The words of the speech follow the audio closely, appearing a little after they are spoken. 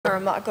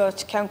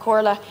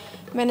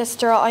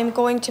Minister, I'm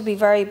going to be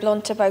very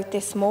blunt about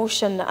this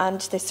motion and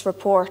this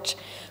report.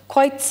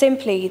 Quite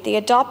simply, the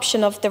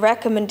adoption of the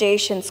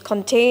recommendations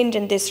contained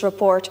in this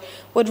report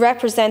would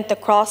represent the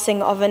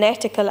crossing of an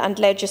ethical and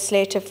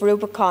legislative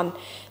Rubicon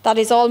that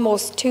is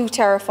almost too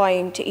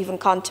terrifying to even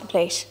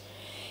contemplate.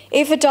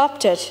 If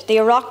adopted, the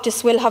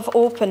Oireachtas will have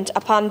opened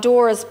a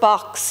Pandora's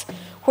box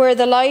where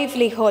the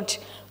likelihood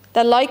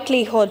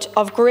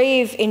of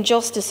grave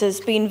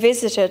injustices being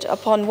visited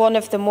upon one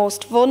of the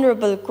most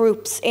vulnerable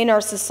groups in our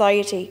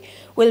society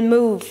will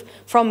move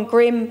from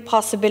grim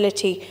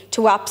possibility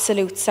to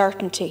absolute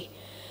certainty.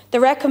 The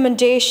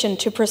recommendation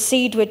to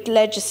proceed with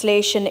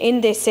legislation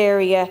in this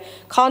area,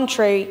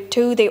 contrary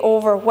to the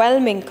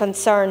overwhelming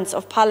concerns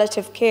of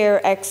palliative care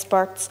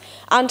experts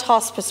and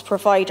hospice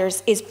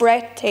providers, is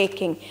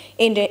breathtaking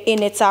in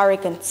its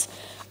arrogance,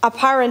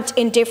 apparent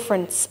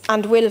indifference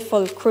and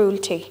willful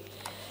cruelty.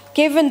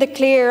 Given the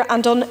clear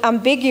and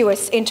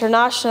unambiguous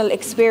international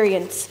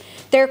experience,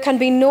 there can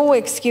be no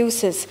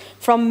excuses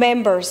from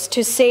members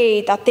to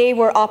say that they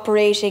were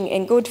operating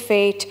in good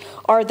faith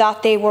or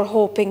that they were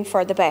hoping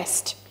for the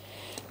best.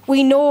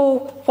 We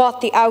know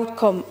what the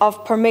outcome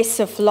of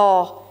permissive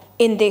law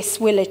in this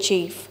will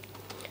achieve.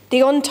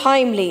 The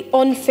untimely,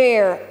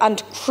 unfair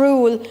and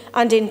cruel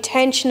and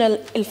intentional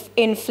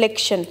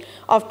infliction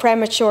of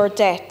premature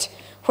death,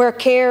 where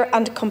care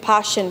and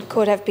compassion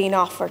could have been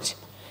offered.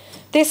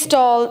 This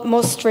Dáil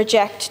must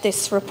reject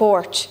this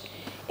report.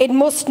 It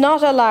must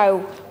not allow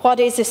what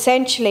is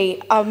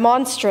essentially a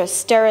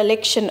monstrous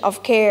dereliction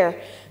of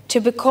care to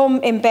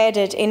become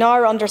embedded in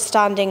our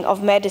understanding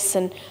of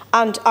medicine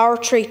and our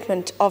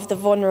treatment of the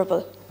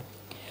vulnerable.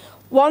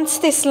 Once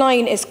this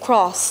line is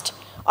crossed,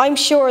 I'm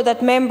sure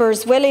that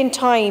members will in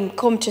time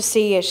come to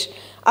see it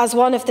as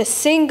one of the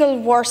single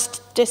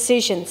worst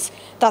decisions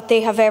that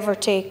they have ever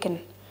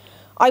taken.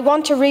 I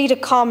want to read a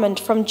comment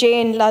from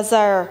Jane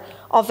Lazare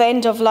of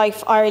End of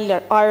Life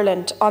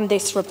Ireland on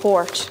this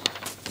report.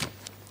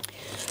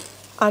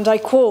 And I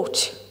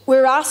quote,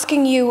 "We're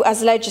asking you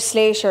as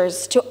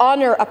legislators to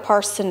honour a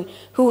person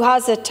who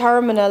has a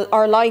terminal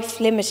or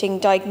life-limiting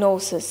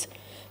diagnosis,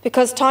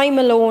 because time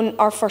alone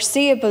or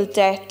foreseeable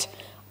death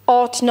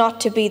ought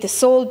not to be the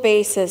sole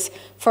basis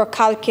for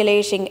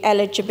calculating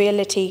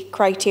eligibility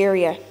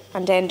criteria."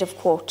 And end of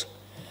quote.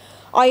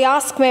 I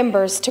ask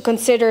members to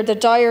consider the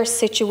dire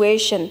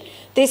situation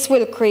this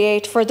will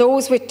create for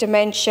those with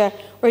dementia,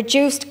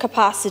 reduced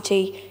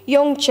capacity,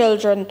 young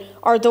children,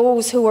 or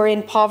those who are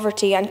in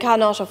poverty and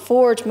cannot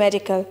afford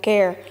medical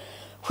care,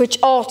 which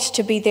ought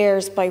to be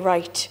theirs by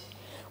right.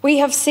 We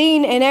have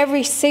seen in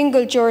every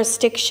single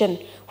jurisdiction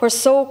where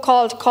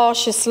so-called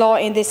cautious law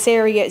in this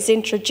area is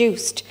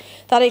introduced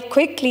that it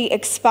quickly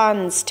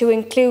expands to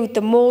include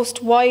the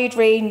most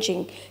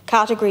wide-ranging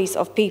categories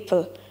of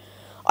people.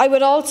 I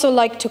would also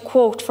like to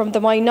quote from the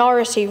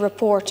Minority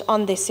Report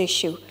on this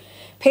issue,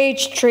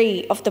 page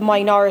 3 of the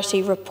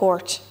Minority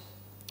Report,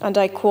 and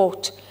I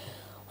quote,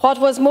 "What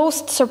was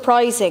most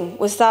surprising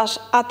was that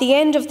at the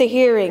end of the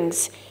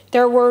hearings,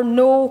 there were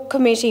no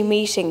committee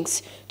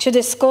meetings to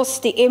discuss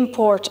the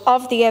import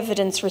of the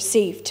evidence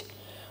received.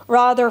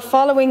 Rather,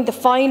 following the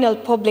final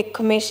public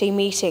committee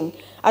meeting,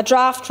 a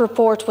draft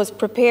report was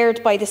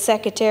prepared by the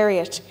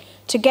Secretariat,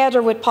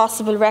 together with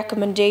possible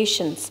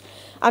recommendations,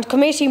 and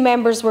committee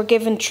members were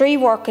given 3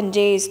 working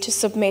days to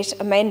submit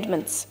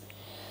amendments.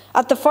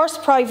 At the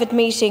first private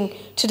meeting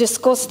to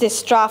discuss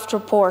this draft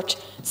report,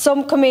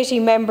 some committee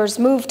members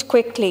moved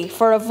quickly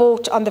for a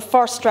vote on the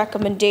first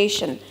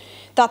recommendation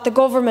that the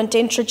Government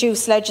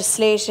introduce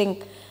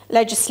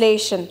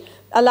legislation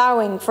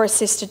allowing for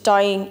assisted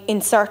dying in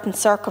certain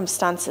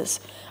circumstances,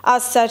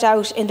 as set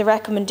out in the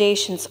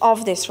recommendations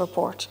of this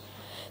report.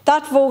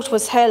 That vote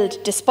was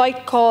held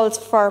despite calls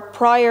for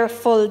prior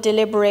full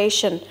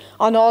deliberation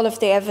on all of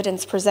the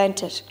evidence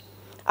presented.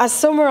 As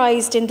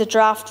summarised in the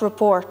draft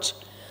report,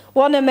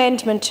 one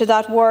amendment to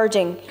that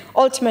wording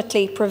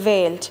ultimately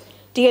prevailed,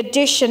 the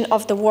addition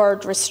of the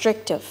word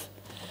restrictive.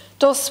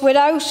 Thus,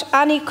 without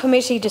any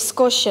committee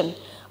discussion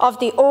of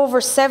the over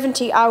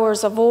 70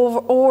 hours of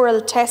oral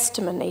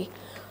testimony,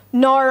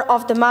 nor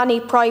of the many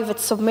private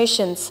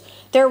submissions,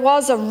 there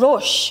was a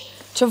rush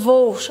to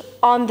vote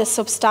on the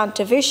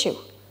substantive issue.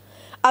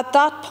 At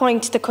that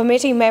point, the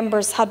committee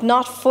members had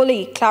not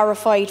fully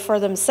clarified for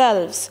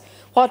themselves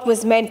what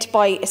was meant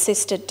by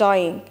assisted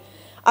dying,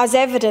 as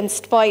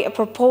evidenced by a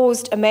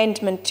proposed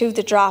amendment to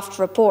the draft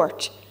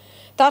report.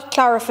 That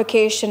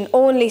clarification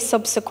only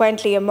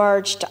subsequently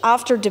emerged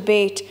after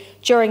debate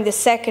during the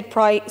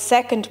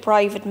second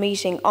private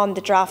meeting on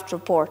the draft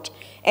report."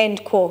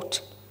 End quote.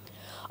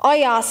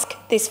 I ask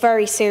this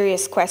very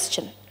serious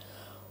question.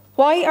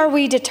 Why are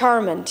we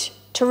determined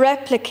to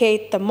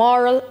replicate the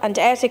moral and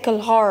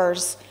ethical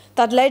horrors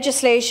that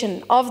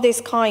legislation of this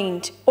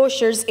kind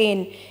ushers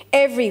in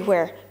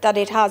everywhere that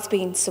it has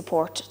been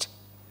supported?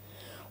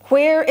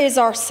 Where is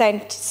our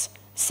sense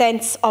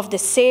of the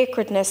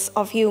sacredness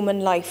of human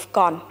life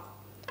gone?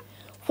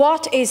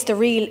 What is the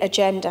real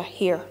agenda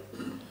here?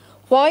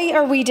 Why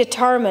are we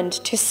determined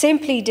to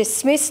simply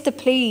dismiss the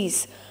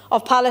pleas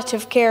of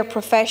palliative care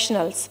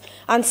professionals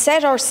and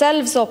set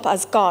ourselves up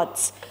as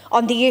gods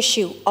on the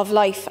issue of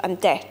life and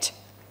death.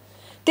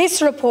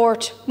 This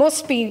report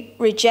must be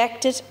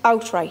rejected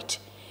outright.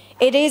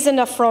 It is an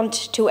affront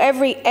to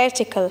every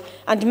ethical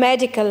and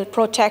medical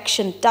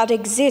protection that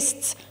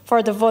exists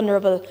for the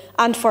vulnerable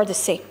and for the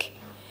sick.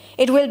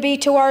 It will be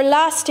to our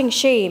lasting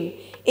shame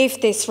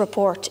if this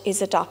report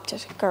is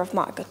adopted. Garv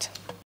Magat.